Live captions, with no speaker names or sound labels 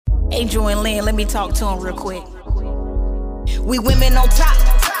Angel and Lynn, let me talk to them real quick. We women on top,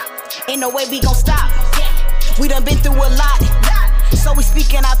 ain't no way we gon' stop. We done been through a lot, so we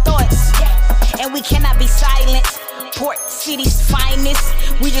speaking our thoughts, and we cannot be silent. Port City's finest,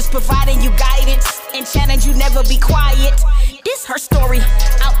 we just providing you guidance and challenge you never be quiet. This her story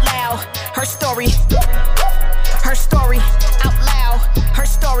out loud, her story, her story out loud, her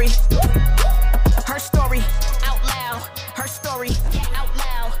story, her story out loud, her story out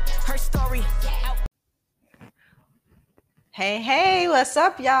loud, her story out. Hey, what's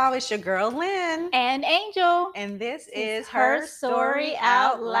up, y'all? It's your girl Lynn and Angel, and this is Her Story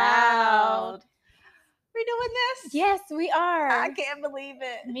Out Loud. We doing this? Yes, we are. I can't believe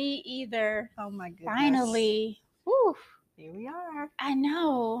it. Me either. Oh my goodness. Finally. Woo. Here we are. I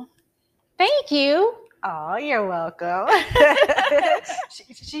know. Thank you. Oh, you're welcome.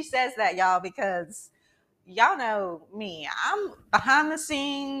 she says that, y'all, because y'all know me. I'm behind the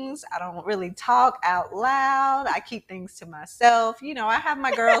scenes. I don't really talk out loud. I keep things to myself. You know, I have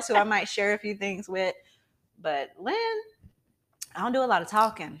my girls who I might share a few things with, but Lynn, I don't do a lot of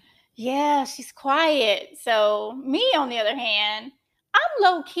talking. Yeah, she's quiet. So me, on the other hand, I'm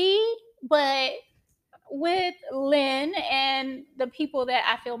low key, but with Lynn and the people that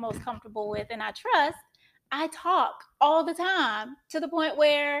I feel most comfortable with and I trust, I talk all the time to the point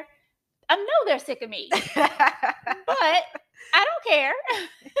where I know they're sick of me, but I don't care.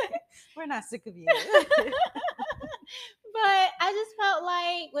 We're not sick of you. But I just felt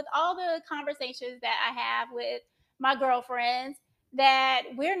like with all the conversations that I have with my girlfriends, that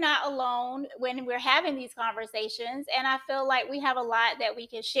we're not alone when we're having these conversations. And I feel like we have a lot that we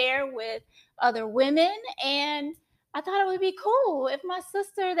can share with other women. And I thought it would be cool if my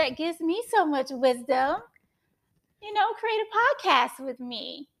sister that gives me so much wisdom, you know, create a podcast with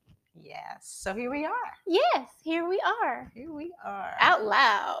me. Yes. So here we are. Yes, here we are. Here we are. Out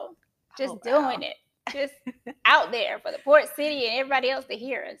loud. Just doing it. Just out there for the Port City and everybody else to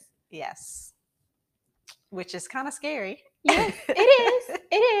hear us. Yes. Which is kind of scary. Yes, it is.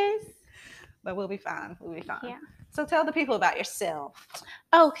 It is. But we'll be fine. We'll be fine. Yeah. So tell the people about yourself.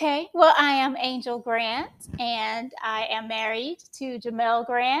 Okay. Well, I am Angel Grant, and I am married to Jamel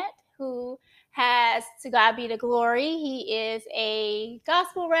Grant, who has, to God be the glory, he is a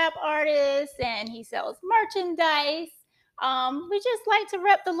gospel rap artist and he sells merchandise. We just like to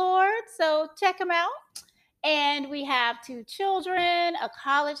rep the Lord, so check him out. And we have 2 children, a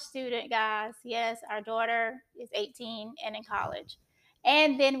college student, guys. Yes, our daughter is 18 and in college.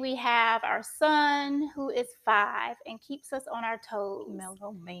 And then we have our son, who is 5 and keeps us on our toes.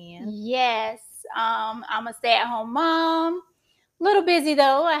 Mellow man. Yes. I'm a stay-at-home mom. Little busy,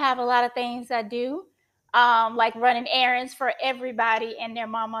 though. I have a lot of things I do, like running errands for everybody and their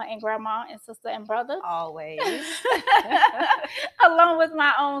mama and grandma and sister and brother. Always. Along with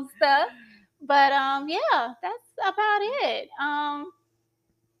my own stuff. But yeah, that's about it.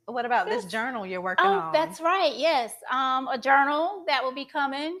 What about this journal you're working on? Oh, that's right. Yes. A journal that will be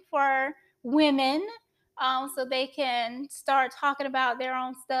coming for women so they can start talking about their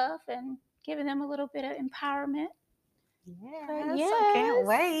own stuff and giving them a little bit of empowerment. Yes, I can't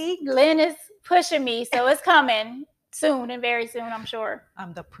wait. Lynn is pushing me, so it's coming soon and very soon, I'm sure.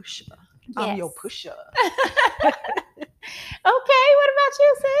 I'm the pusher. Yes. I'm your pusher. Okay, what about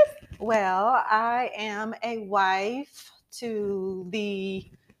you, sis? Well, I am a wife to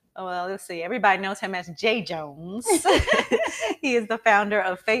let's see, everybody knows him as Jay Jones. He is the founder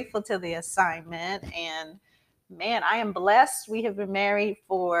of Faithful to the Assignment. And man, I am blessed. We have been married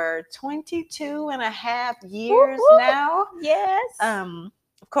for 22 and a half years now. Yes.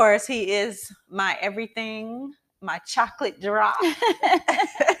 Of course, he is my everything, my chocolate drop,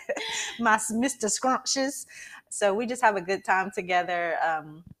 my Mr. Scrumptious. So we just have a good time together,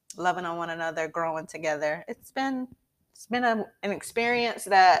 loving on one another, growing together. It's been an experience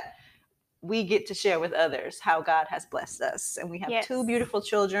that we get to share with others, how God has blessed us. And we have 2 beautiful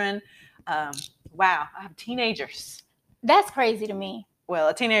children. Wow, I have teenagers. That's crazy to me. Well,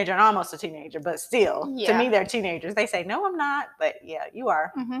 a teenager and almost a teenager, but still, to me, they're teenagers. They say, no, I'm not. But yeah, you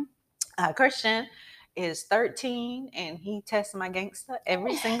are. Mm-hmm. Christian is 13, and he tests my gangster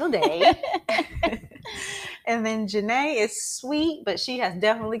every single day. And then Janae is sweet, but she has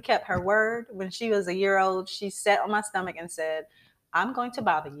definitely kept her word. When she was a year old, she sat on my stomach and said, I'm going to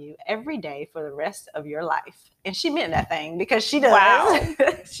bother you every day for the rest of your life. And she meant that thing because she does. Wow.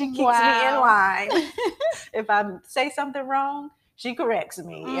 She keeps me in line. If I say something wrong, she corrects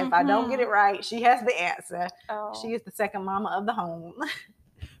me. Mm-hmm. If I don't get it right, she has the answer. Oh. She is the second mama of the home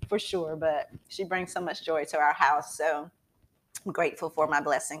for sure. But she brings so much joy to our house. So I'm grateful for my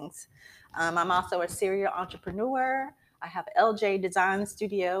blessings. I'm also a serial entrepreneur. I have LJ Design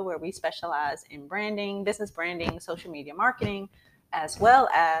Studio, where we specialize in branding, business branding, social media marketing, as well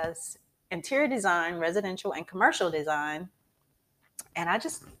as interior design, residential and commercial design. And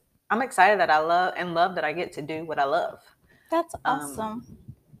I'm excited that I love that I get to do what I love. That's awesome.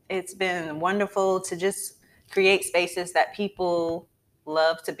 It's been wonderful to just create spaces that people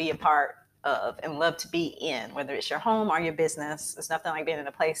love to be a part of and love to be in, whether it's your home or your business. It's nothing like being in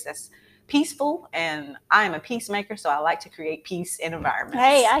a place that's peaceful, and I am a peacemaker, so I like to create peace in environments.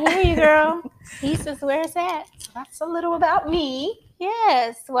 Hey, I hear you, girl. Peace is where it's at. That's a little about me.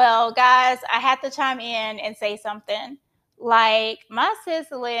 Yes. Well, guys, I have to chime in and say something. Like my sis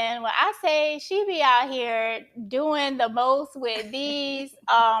Lynn, when I say she be out here doing the most with these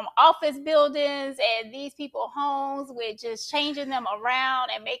office buildings and these people homes, with just changing them around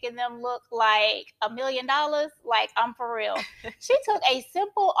and making them look like $1 million, like I'm for real. She took a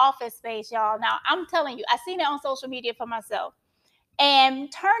simple office space, y'all. Now I'm telling you, I seen it on social media for myself,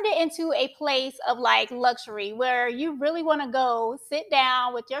 and turned it into a place of like luxury where you really want to go sit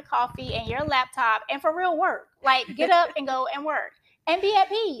down with your coffee and your laptop and for real work. Like get up and go and work and be at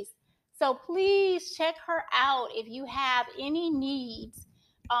peace. So please check her out if you have any needs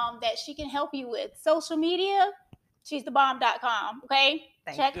that she can help you with. Social media, she's thebomb.com. Okay.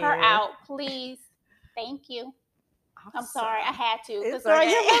 Check her out, please. Thank you. Awesome. I'm sorry, I had to. Because girl,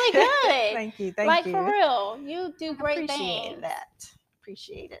 you're really good. Thank you. Like for real, you do great things.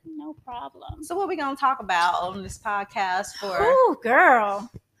 Appreciate it. No problem. So what are we going to talk about on this podcast for? Oh, girl.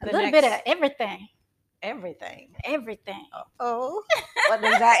 A little bit of everything. Everything. Oh. What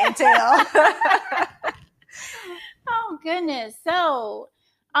does that entail? Oh, goodness. So,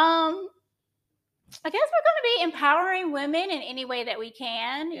 I guess we're going to be empowering women in any way that we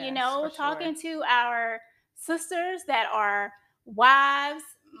can. Yes, talking to our sisters that are wives,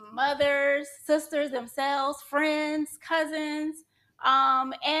 mothers, sisters themselves, friends, cousins.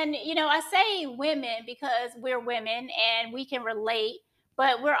 And, I say women because we're women and we can relate,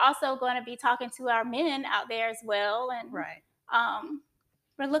 but we're also going to be talking to our men out there as well. And right.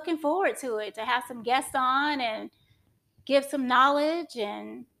 We're looking forward to it, to have some guests on and give some knowledge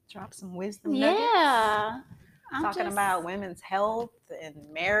and drop some wisdom nuggets. Yeah. Talking about women's health and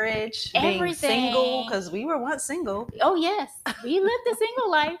marriage, being single, because we were once single. Oh, yes. We lived a single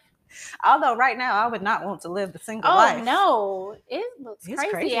life. Although right now I would not want to live the single life. Oh, no. It looks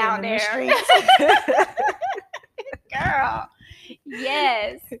crazy out there. Girl.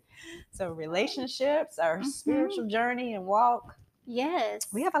 Yes. So relationships, our spiritual journey and walk. Yes.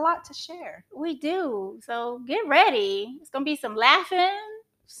 We have a lot to share. We do. So get ready. It's going to be some laughing.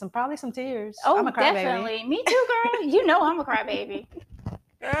 Probably some tears. Oh, I'm a crybaby. Definitely. Me too, girl. You know I'm a crybaby.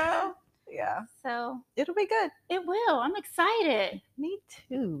 Girl. Yeah. So it'll be good. It will. I'm excited. Me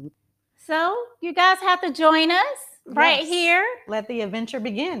too. So you guys have to join us right here. Let the adventure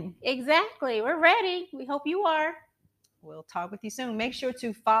begin. Exactly. We're ready. We hope you are. We'll talk with you soon. Make sure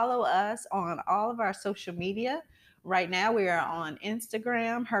to follow us on all of our social media. Right now we are on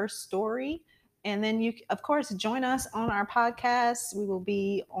Instagram, HerStory. And then you, of course, join us on our podcast. We will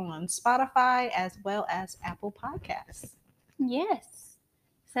be on Spotify as well as Apple Podcasts. Yes.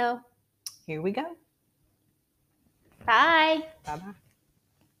 So here we go. Bye. Bye-bye.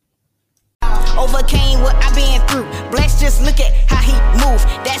 Overcame what I've been through. Bless, just look at how he move.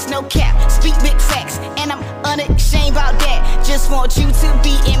 That's no cap. Speak big facts, and I'm unashamed about that. Just want you to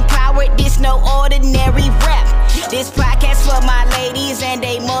be empowered. This no ordinary rap. This podcast for my ladies and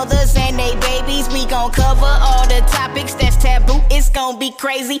they mothers and they babies. We gon' cover all the topics that's taboo. It's gon' be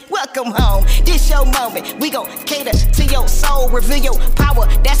crazy. Welcome home. This your moment. We gon' cater to your soul. Reveal your power.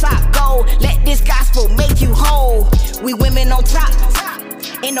 That's our goal. Let this gospel make you whole. We women on top.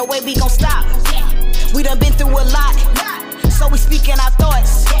 Ain't no way we gon' stop. We done been through a lot, so we speaking our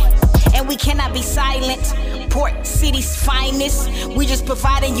thoughts, and we cannot be silent. Port City's finest. We just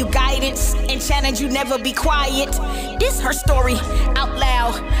providing you guidance and challenge you never be quiet. This her story out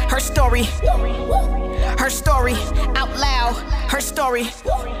loud. Her story. Her story out loud. Her story.